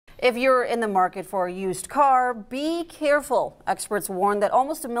If you're in the market for a used car, be careful. Experts warn that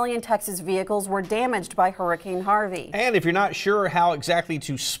almost 1 million Texas vehicles were damaged by Hurricane Harvey. And if you're not sure how exactly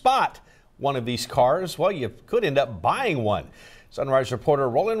to spot one of these cars, well, you could end up buying one. Sunrise reporter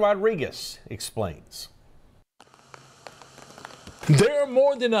Roland Rodriguez explains. There are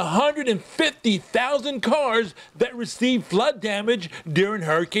more than 150,000 cars that received flood damage during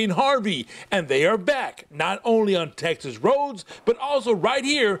Hurricane Harvey, and they are back, not only on Texas roads, but also right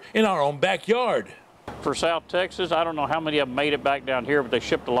here in our own backyard. For South Texas, I don't know how many of them made it back down here, but they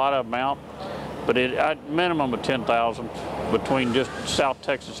shipped a lot of them out. But a minimum of 10,000 between just South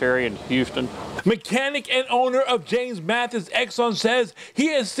Texas area and Houston. Mechanic and owner of James Mathis Exxon says he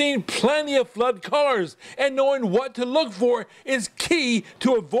has seen plenty of flood cars, and knowing what to look for is key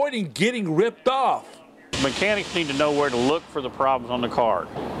to avoiding getting ripped off. Mechanics need to know where to look for the problems on the car.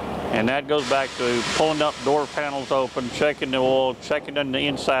 And that goes back to pulling up door panels open, checking the oil, checking on the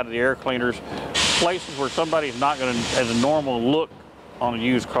inside of the air cleaners, places where somebody's not going to, as a normal look on a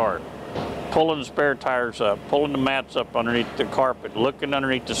used car. Pulling the spare tires up, pulling the mats up underneath the carpet, looking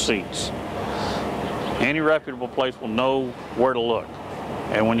underneath the seats. Any reputable place will know where to look.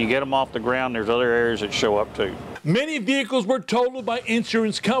 And when you get them off the ground, there's other areas that show up too. Many vehicles were totaled by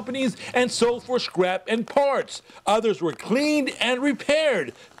insurance companies and sold for scrap and parts. Others were cleaned and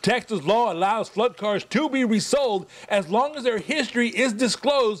repaired. Texas law allows flood cars to be resold as long as their history is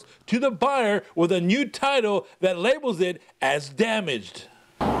disclosed to the buyer with a new title that labels it as damaged.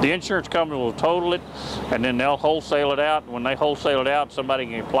 The insurance company will total it, and then they'll wholesale it out. When they wholesale it out, somebody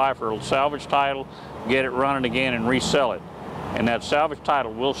can apply for a salvage title, get it running again, and resell it. And that salvage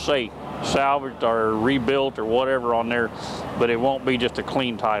title will say salvaged or rebuilt or whatever on there, but it won't be just a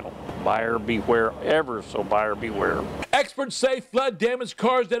clean title. Buyer beware, ever so buyer beware. Experts say flood damaged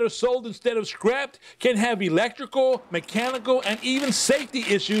cars that are sold instead of scrapped can have electrical, mechanical, and even safety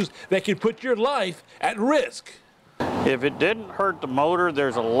issues that can put your life at risk. If it didn't hurt the motor,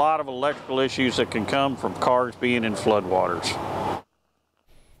 there's a lot of electrical issues that can come from cars being in floodwaters.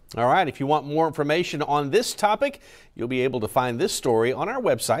 All right, if you want more information on this topic, you'll be able to find this story on our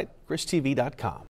website, KrisTV.com.